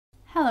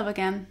Hello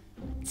again.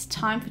 It's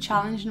time for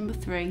challenge number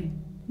 3.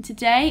 And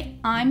today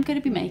I'm going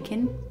to be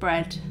making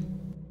bread.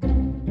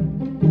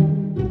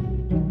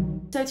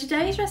 So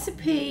today's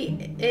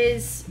recipe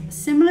is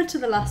similar to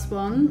the last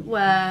one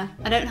where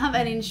I don't have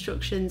any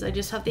instructions, I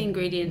just have the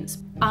ingredients.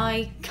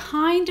 I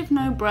kind of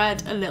know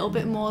bread a little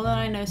bit more than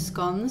I know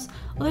scones,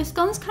 although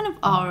scones kind of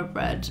are a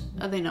bread,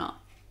 are they not?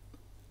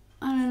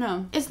 I don't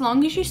know. As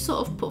long as you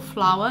sort of put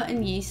flour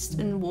and yeast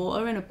and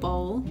water in a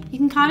bowl, you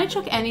can kind of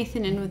chuck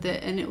anything in with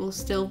it and it will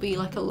still be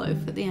like a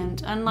loaf at the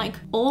end. And like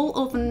all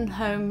oven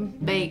home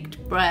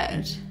baked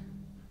bread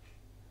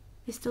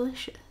is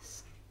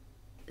delicious.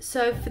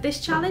 So for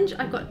this challenge,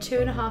 I've got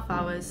 2.5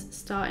 hours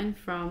starting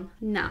from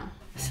now.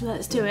 So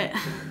let's do it.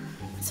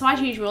 So as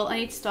usual,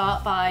 I need to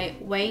start by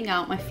weighing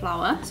out my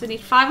flour. So I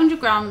need 500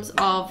 grams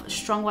of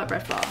strong white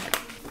bread flour.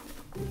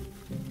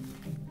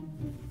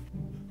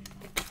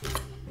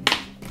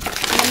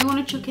 We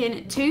want to chuck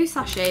in 2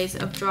 sachets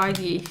of dried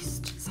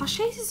yeast.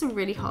 Sachets is a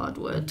really hard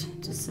word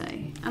to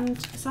say,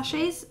 and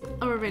sachets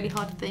are a really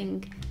hard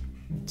thing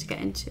to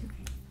get into.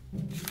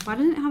 Why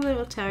didn't it have a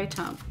little terry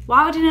tab?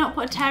 Why would I not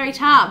put a terry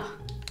tab?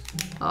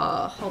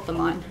 Oh, hold the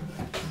line.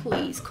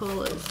 Please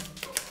call us.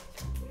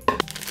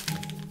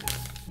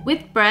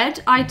 With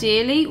bread,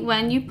 ideally,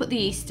 when you put the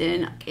yeast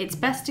in, it's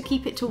best to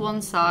keep it to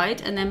one side,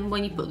 and then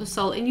when you put the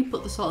salt in, you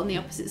put the salt on the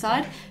opposite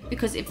side,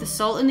 because if the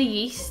salt and the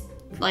yeast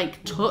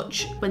like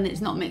touch when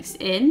it's not mixed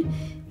in,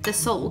 the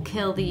salt will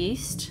kill the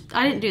yeast.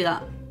 I didn't do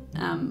that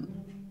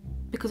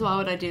because why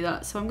would I do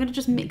that? So I'm going to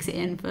just mix it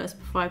in first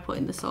before I put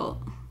in the salt.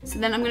 So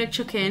then I'm going to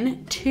chuck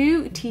in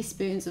 2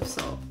 teaspoons of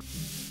salt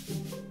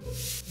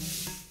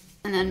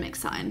and then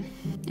mix that in.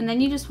 And then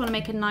you just want to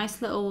make a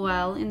nice little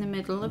well in the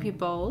middle of your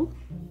bowl.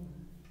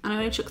 And I'm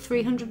going to chuck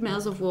 300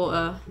 mils of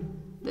water.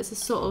 This is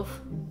sort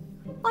of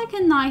like a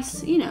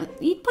nice, you know,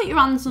 you'd put your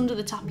hands under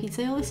the tap, you'd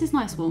say, oh, this is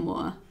nice warm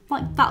water.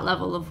 Like that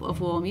level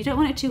of warm. You don't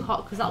want it too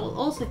hot because that will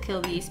also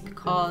kill the yeast,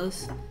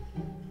 because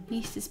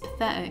yeast is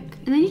pathetic.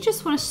 And then you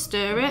just want to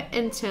stir it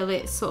until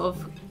it sort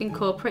of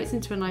incorporates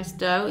into a nice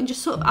dough, and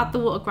just sort of add the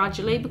water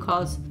gradually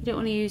because you don't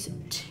want to use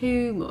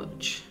too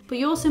much. But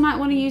you also might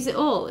want to use it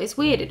all. It's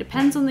weird, it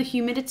depends on the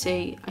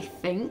humidity, I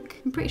think.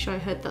 I'm pretty sure I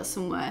heard that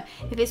somewhere.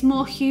 If it's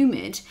more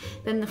humid,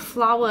 then the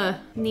flour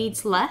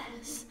needs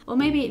less, or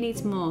maybe it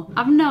needs more.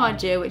 I have no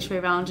idea which way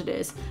around it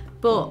is.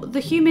 But the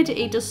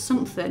humidity does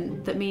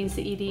something that means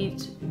that you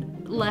need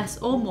less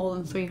or more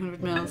than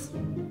 300 mils.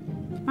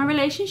 My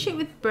relationship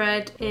with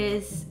bread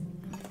is,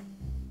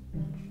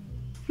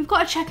 we've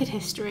got a checkered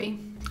history.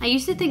 I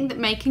used to think that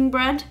making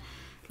bread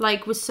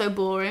was so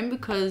boring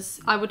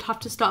because I would have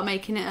to start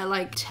making it at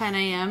like 10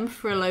 AM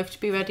for a loaf to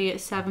be ready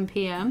at 7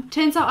 PM.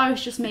 Turns out I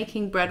was just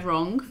making bread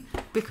wrong,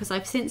 because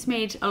I've since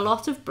made a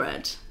lot of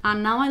bread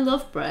and now I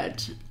love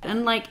bread.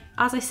 And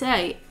as I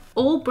say,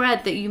 all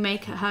bread that you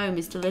make at home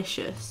is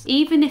delicious.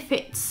 Even if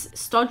it's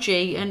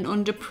stodgy and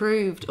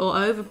underproved or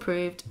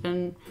overproved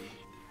and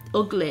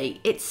ugly,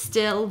 it's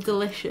still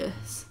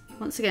delicious.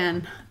 Once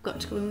again, I've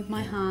got to go in with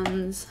my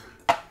hands.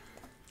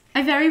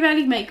 I very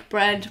rarely make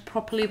bread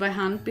properly by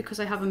hand because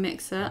I have a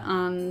mixer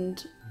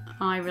and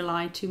I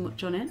rely too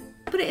much on it.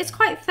 But it is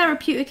quite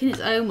therapeutic in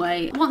its own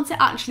way. Once it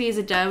actually is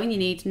a dough and you're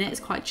kneading it, it's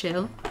quite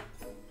chill.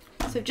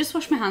 So I've just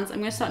washed my hands. I'm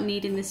going to start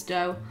kneading this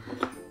dough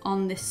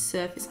on this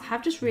surface. I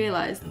have just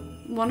realised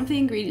one of the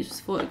ingredients was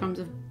 40 grams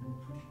of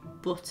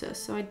butter,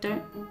 so I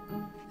don't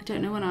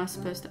know when I was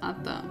supposed to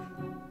add that.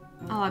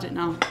 I'll add it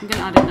now. I'm going to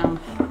add it now.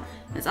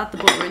 Let's add the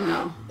butter in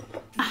now.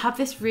 I have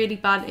this really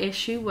bad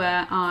issue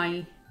where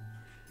I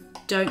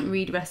don't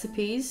read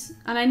recipes,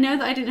 and I know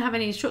that I didn't have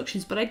any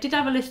instructions, but I did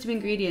have a list of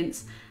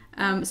ingredients,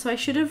 so I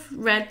should have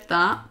read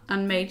that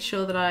and made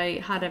sure that I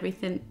had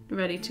everything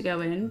ready to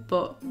go in,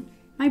 but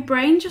my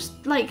brain just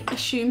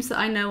assumes that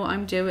I know what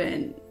I'm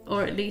doing,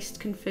 or at least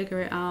can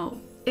figure it out.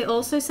 It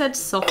also said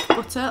soft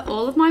butter.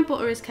 All of my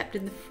butter is kept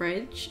in the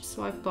fridge,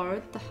 so I've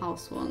borrowed the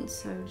house one,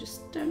 so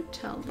just don't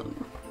tell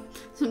them.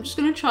 So I'm just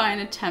going to try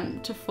and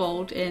attempt to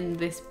fold in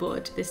this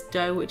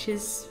dough, which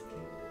is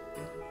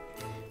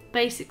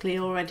basically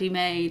already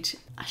made.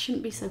 I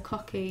shouldn't be so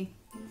cocky.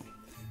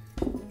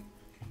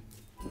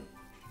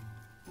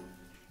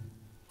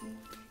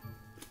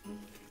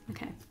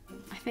 Okay,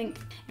 I think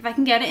if I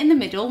can get it in the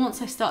middle,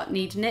 once I start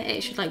kneading it,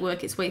 it should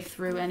work its way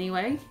through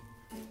anyway.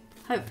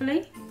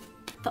 Hopefully.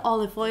 The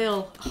olive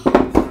oil,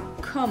 oh,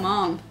 come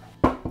on.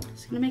 I'm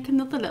just gonna make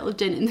another little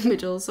dent in the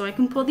middle so I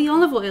can pour the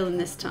olive oil in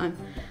this time.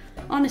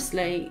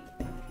 Honestly,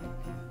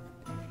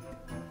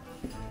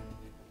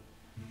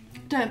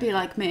 don't be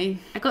like me.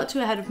 I got too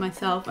ahead of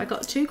myself. I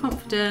got too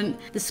confident.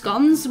 The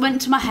scones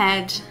went to my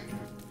head.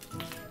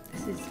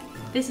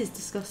 This is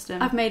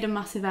disgusting. I've made a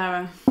massive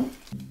error.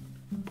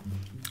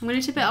 I'm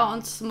gonna tip it out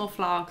onto some more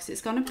flour because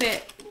it's gone a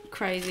bit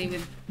crazy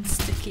with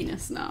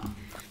stickiness now.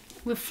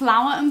 With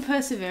flour and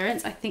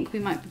perseverance, I think we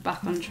might be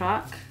back on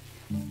track.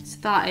 So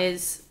that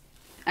is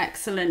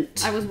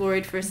excellent. I was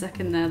worried for a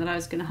second there that I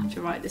was going to have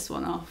to write this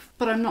one off,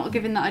 but I'm not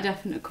giving that a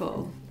definite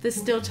call. There's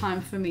still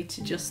time for me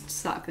to just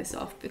sack this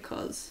off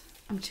because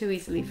I'm too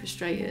easily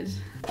frustrated.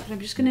 But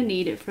I'm just gonna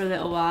knead it for a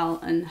little while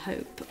and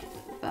hope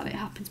that it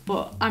happens.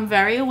 But I'm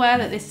very aware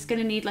that this is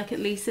gonna need like at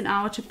least an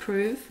hour to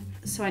prove.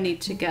 So I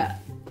need to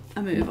get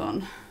a move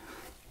on.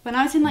 When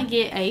I was in like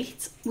year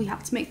 8, we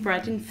had to make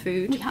bread in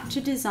food. We had to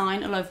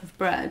design a loaf of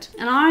bread.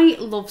 And I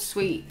love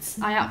sweets.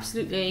 I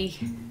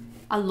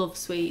love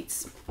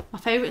sweets. My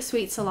favourite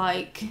sweets are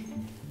like,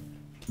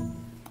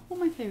 what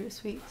are my favourite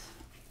sweets?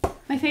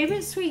 My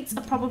favourite sweets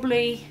are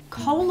probably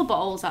cola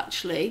balls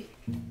actually.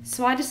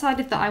 So I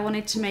decided that I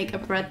wanted to make a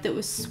bread that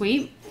was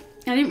sweet.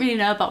 I didn't really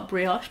know about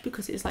brioche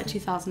because it was like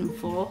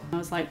 2004. I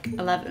was like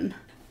 11.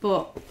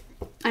 But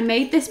I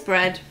made this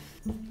bread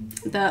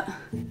that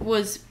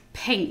was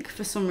pink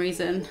for some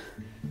reason.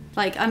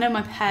 Like, I know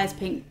my hair's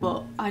pink,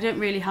 but I don't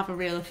really have a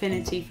real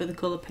affinity for the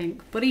colour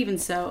pink. But even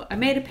so, I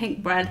made a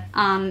pink bread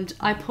and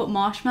I put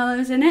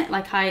marshmallows in it.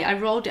 Like, I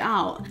rolled it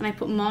out and I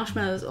put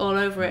marshmallows all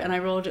over it and I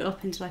rolled it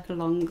up into like a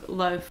long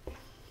loaf.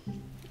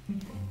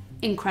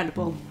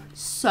 Incredible.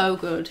 So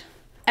good.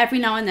 Every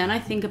now and then I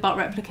think about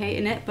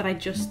replicating it, but I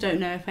just don't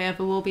know if I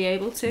ever will be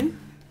able to.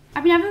 I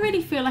never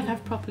really feel like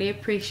I've properly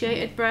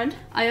appreciated bread.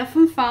 I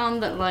often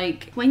found that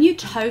like when you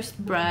toast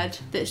bread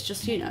that's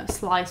just, you know,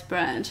 sliced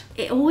bread,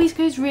 it always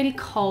goes really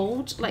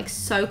cold, like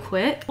so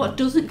quick. What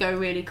doesn't go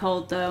really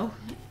cold though?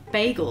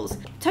 Bagels.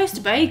 Toast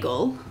a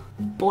bagel,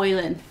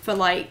 boiling for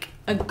like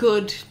a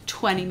good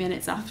 20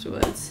 minutes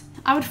afterwards.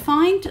 I would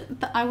find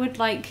that I would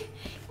like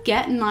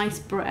get nice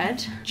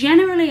bread,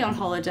 generally on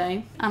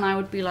holiday, and I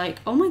would be like,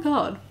 oh my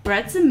god,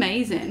 bread's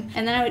amazing.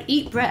 And then I would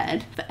eat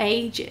bread for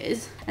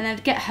ages, and then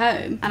I'd get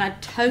home and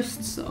I'd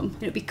toast some,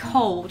 and it'd be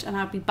cold, and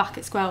I'd be back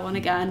at square one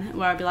again,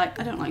 where I'd be like,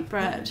 I don't like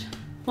bread.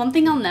 One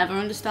thing I'll never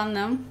understand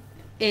though,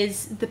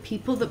 is the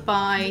people that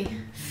buy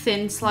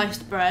thin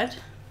sliced bread.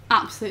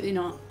 Absolutely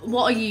not.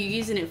 What are you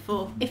using it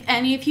for? If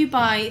any of you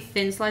buy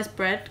thin sliced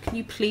bread, can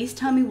you please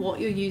tell me what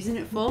you're using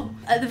it for?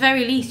 At the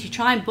very least, you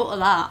try and butter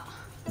that.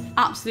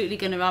 Absolutely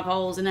gonna have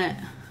holes in it.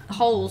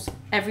 Holes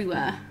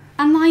everywhere.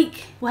 And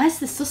like, where's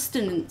the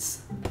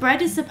sustenance?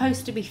 Bread is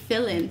supposed to be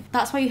filling.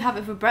 That's why you have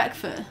it for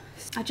breakfast.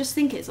 I just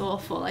think it's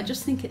awful. I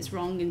just think it's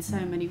wrong in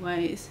so many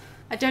ways.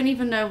 I don't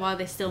even know why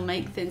they still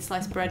make thin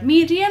sliced bread.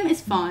 Medium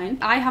is fine.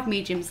 I have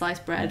medium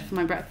sliced bread for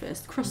my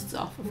breakfast. Crusts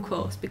off, of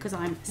course, because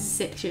I'm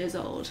 6 years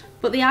old.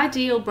 But the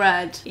ideal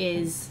bread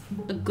is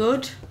a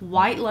good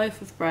white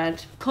loaf of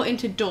bread cut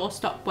into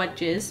doorstop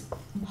wedges,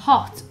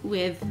 hot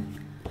with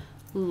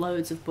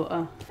loads of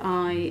butter.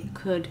 I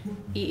could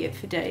eat it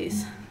for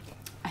days.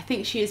 I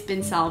think she has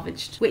been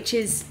salvaged, which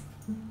is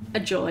a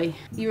joy.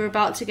 You were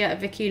about to get a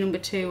Vicky number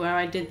 2 where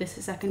I did this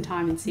a second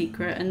time in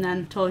secret and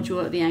then told you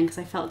all at the end because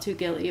I felt too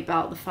guilty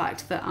about the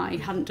fact that I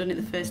hadn't done it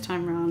the first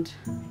time round.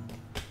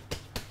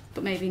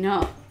 But maybe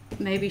not.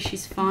 Maybe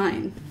she's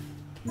fine.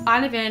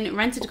 I live in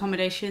rented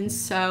accommodations,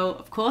 so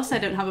of course I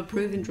don't have a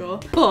proving drawer.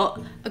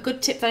 But a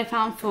good tip that I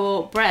found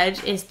for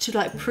bread is to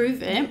like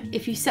prove it.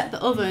 If you set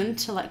the oven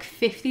to like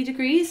 50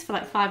 degrees for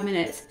like 5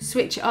 minutes,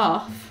 switch it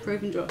off,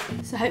 proving drawer.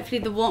 So hopefully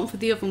the warmth of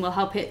the oven will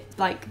help it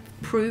like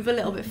prove a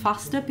little bit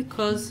faster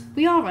because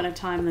we are on a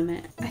time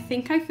limit. I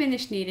think I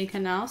finished kneading her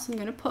now, so I'm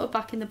gonna put her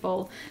back in the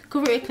bowl,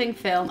 cover it with cling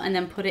film and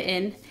then put it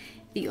in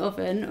the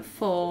oven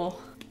for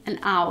an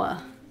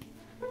hour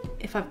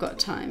if I've got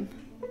time.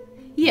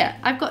 Yeah,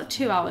 I've got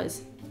 2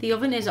 hours. The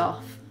oven is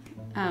off.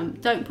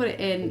 Don't put it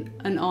in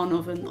an on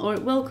oven or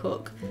it will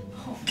cook.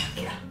 Oh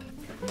my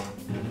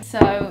god.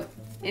 So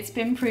it's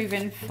been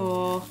proven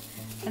for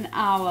an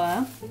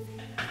hour.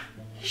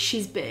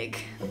 She's big.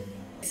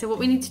 So what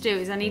we need to do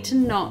is I need to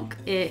knock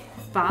it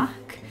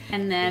back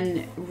and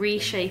then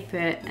reshape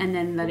it and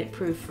then let it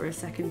prove for a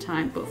second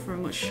time, but for a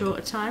much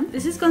shorter time.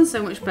 This has gone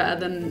so much better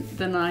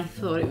than I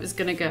thought it was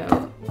gonna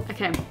go.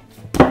 Okay.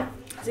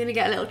 I'm gonna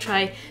get a little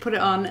tray, put it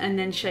on and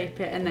then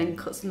shape it and then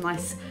cut some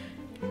nice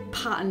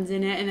patterns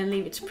in it and then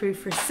leave it to prove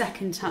for a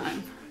second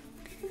time.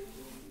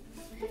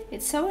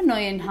 It's so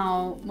annoying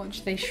how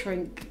much they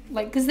shrink,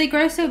 like because they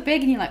grow so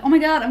big and you're like, oh my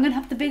god, I'm gonna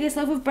have the biggest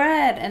loaf of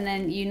bread, and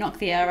then you knock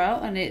the air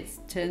out and it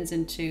turns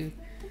into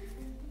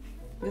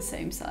the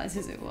same size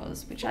as it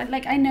was, which I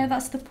know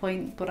that's the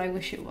point, but I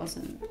wish it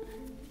wasn't.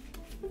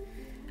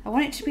 I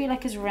want it to be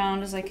like as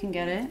round as I can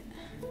get it,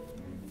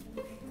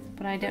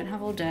 but I don't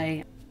have all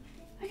day.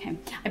 Okay,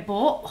 I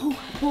bought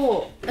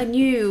a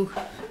new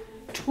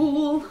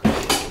tool.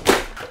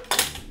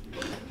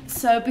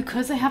 So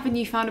because I have a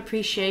newfound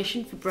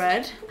appreciation for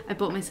bread, I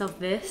bought myself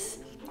this.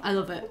 I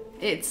love it.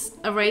 It's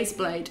a raised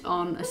blade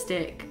on a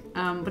stick,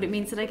 but it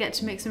means that I get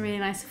to make some really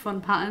nice fun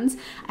patterns.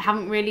 I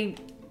haven't really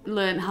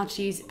learned how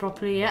to use it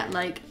properly yet.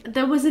 Like,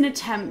 there was an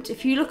attempt.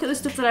 If you look at the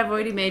stuff that I've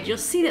already made, you'll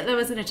see that there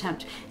was an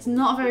attempt. It's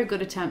not a very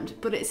good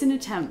attempt, but it's an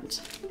attempt.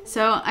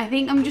 So I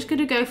think I'm just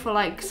gonna go for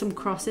like some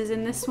crosses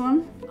in this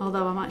one.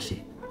 Although I'm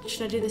actually,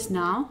 should I do this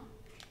now?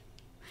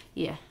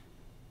 Yeah.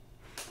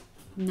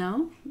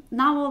 No?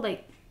 Now or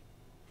like,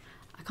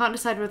 I can't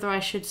decide whether I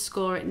should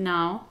score it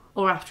now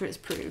or after it's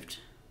proved.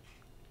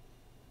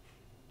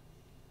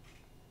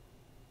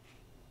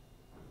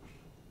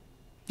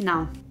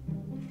 Now.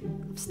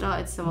 I've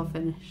started, so I'll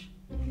finish.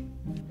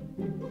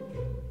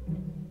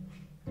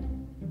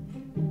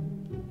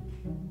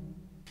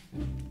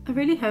 I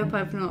really hope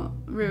I've not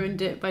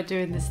ruined it by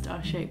doing this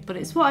star shape, but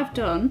it's what I've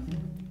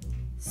done.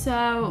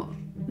 So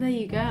there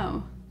you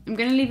go. I'm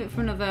gonna leave it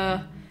for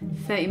another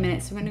 30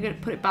 minutes. I'm gonna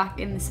put it back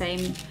in the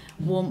same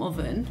warm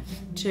oven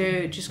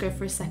to just go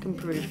for a second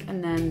proof,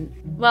 and then,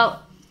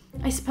 well,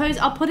 I suppose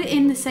I'll put it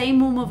in the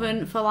same warm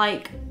oven for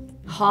like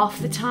half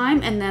the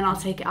time, and then I'll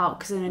take it out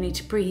because then I need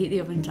to preheat the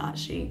oven to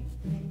actually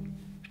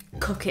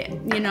cook it,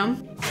 you know?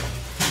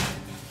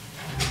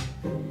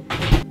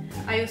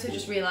 I also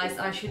just realised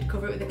I should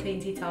cover it with a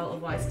clean tea towel,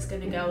 otherwise it's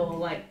going to go all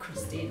like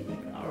crusty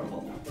and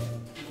horrible.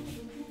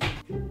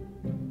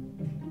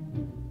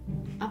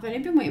 I've only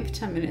been waiting for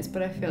 10 minutes,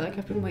 but I feel like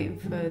I've been waiting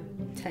for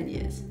 10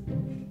 years.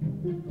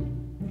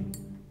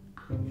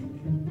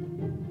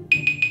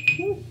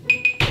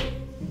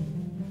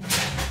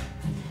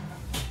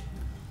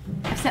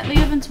 I've set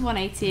the oven to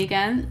 180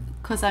 again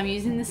because I'm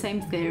using the same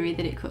theory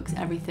that it cooks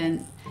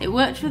everything. It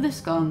worked for the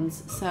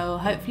scones, so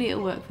hopefully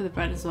it'll work for the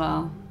bread as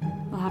well.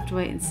 We'll have to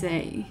wait and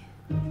see.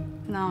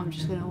 For now I'm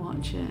just going to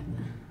watch it,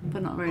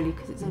 but not really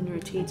because it's under a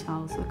tea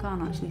towel, so I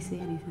can't actually see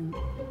anything.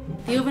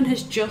 The oven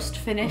has just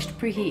finished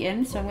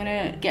preheating, so I'm going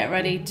to get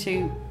ready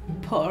to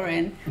put her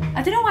in.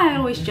 I don't know why I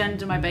always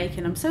gender my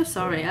bacon. I'm so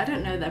sorry. I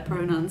don't know their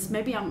pronouns.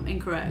 Maybe I'm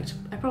incorrect.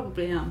 I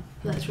probably am.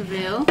 Let's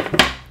reveal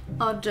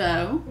our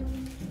dough.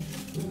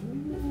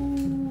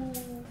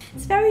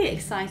 It's very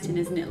exciting,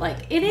 isn't it?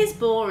 Like, it is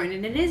boring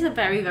and it is a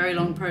very, very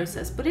long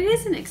process, but it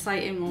is an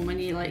exciting one when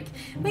you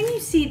when you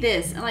see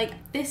this, and like,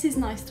 this is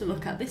nice to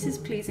look at. This is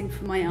pleasing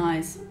for my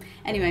eyes.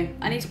 Anyway,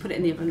 I need to put it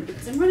in the oven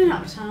because I'm running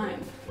out of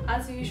time,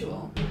 as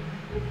usual.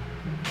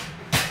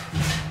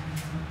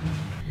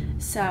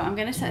 So I'm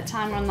gonna set a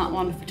timer on that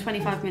one for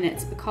 25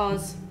 minutes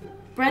because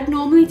bread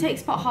normally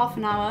takes about half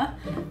an hour,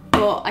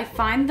 but I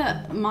find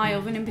that my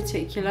oven in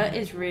particular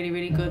is really,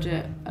 really good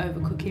at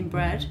overcooking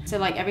bread. So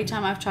like every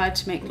time I've tried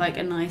to make like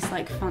a nice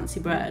like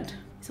fancy bread,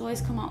 it's always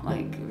come out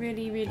like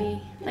really,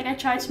 really, like I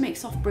tried to make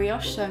soft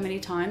brioche so many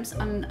times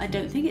and I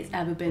don't think it's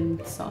ever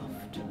been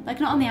soft. Like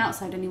not on the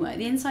outside anyway.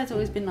 The inside's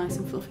always been nice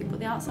and fluffy, but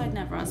the outside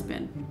never has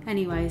been.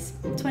 Anyways,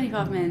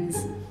 25 mins,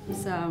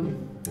 so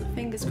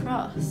fingers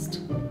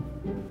crossed.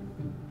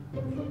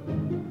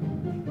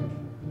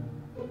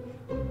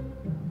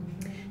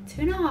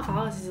 2.5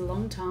 hours is a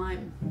long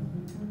time.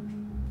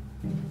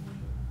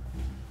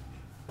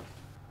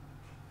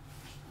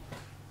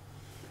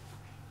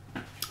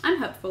 I'm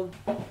hopeful.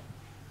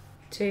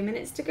 2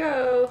 minutes to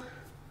go.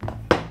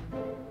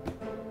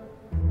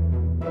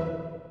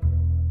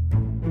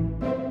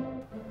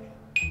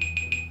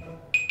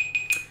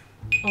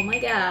 Oh my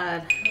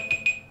god.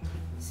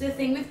 So the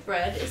thing with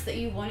bread is that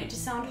you want it to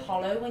sound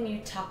hollow when you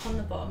tap on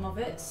the bottom of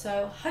it,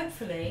 so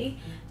hopefully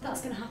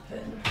that's gonna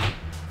happen.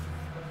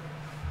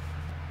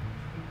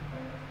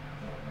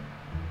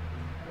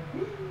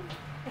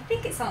 I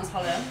think it sounds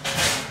hollow.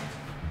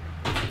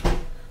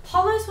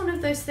 Hollow is one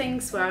of those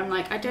things where I'm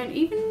like, I don't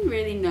even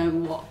really know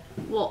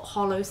what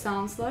hollow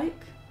sounds like.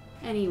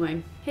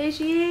 Anyway, here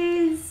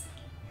she is.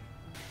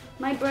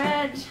 My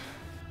bread.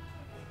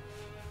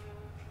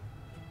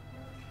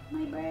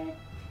 My bread.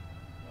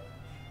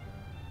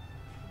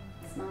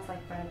 It smells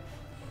like bread.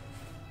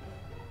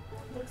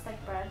 Looks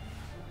like bread.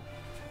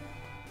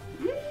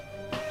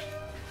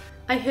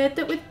 I heard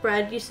that with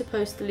bread you're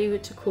supposed to leave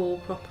it to cool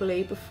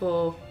properly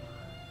before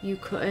you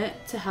cut it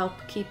to help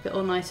keep it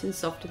all nice and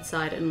soft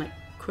inside and like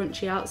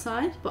crunchy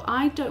outside, but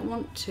I don't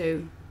want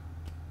to.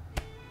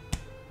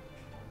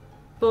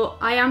 But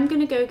I am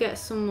gonna go get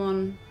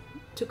someone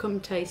to come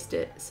taste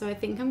it, so I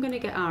think I'm gonna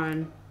get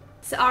Aaron.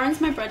 So Aaron's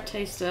my bread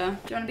taster.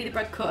 Do you want to be the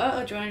bread cutter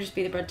or do you want to just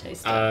be the bread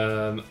taster?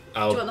 Do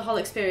you want the whole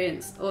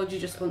experience or do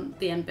you just want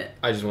the end bit?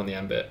 I just want the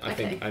end bit. I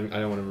think I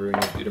don't want to ruin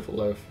your beautiful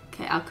loaf.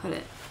 Okay, I'll cut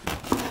it.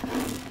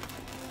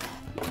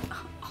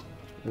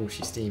 Oh,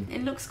 she's steamed.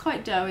 It looks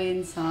quite doughy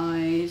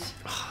inside.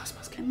 Oh, it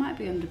smells good. It might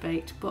be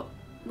underbaked, but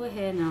we're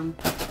here now.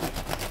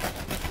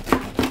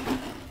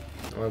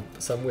 Well,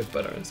 some with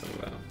butter and some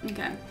without.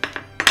 Okay.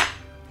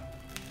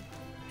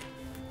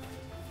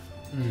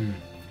 Mmm.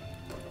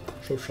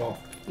 So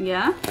soft.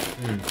 Yeah?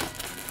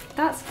 Mmm.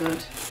 That's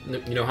good.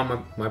 You know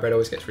how my bread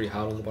always gets really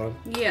hard on the bottom?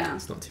 Yeah.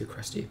 It's not too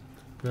crusty.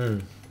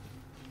 Mmm.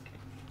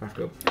 That's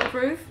good.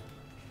 Approve?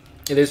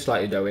 It is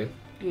slightly doughy.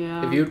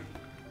 Yeah. If you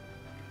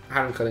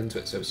hadn't cut into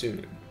it so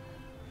soon,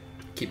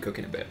 keep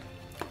cooking a bit.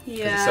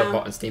 Yeah. Because it's so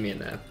hot and steamy in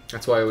there.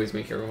 That's why I always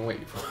make everyone wait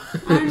before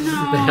I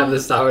know. they have the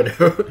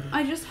sourdough.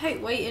 I just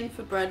hate waiting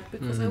for bread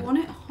because I want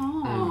it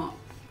hot.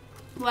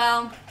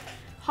 Well,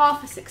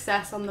 half a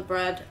success on the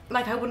bread.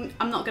 Like I'm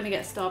not going to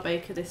get Star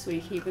Baker this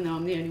week even though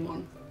I'm the only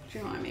one. Do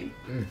you know what I mean?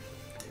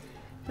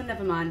 But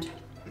never mind.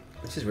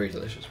 This is really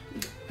delicious.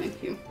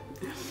 Thank you.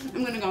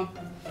 I'm going to go.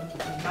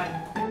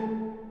 Bye.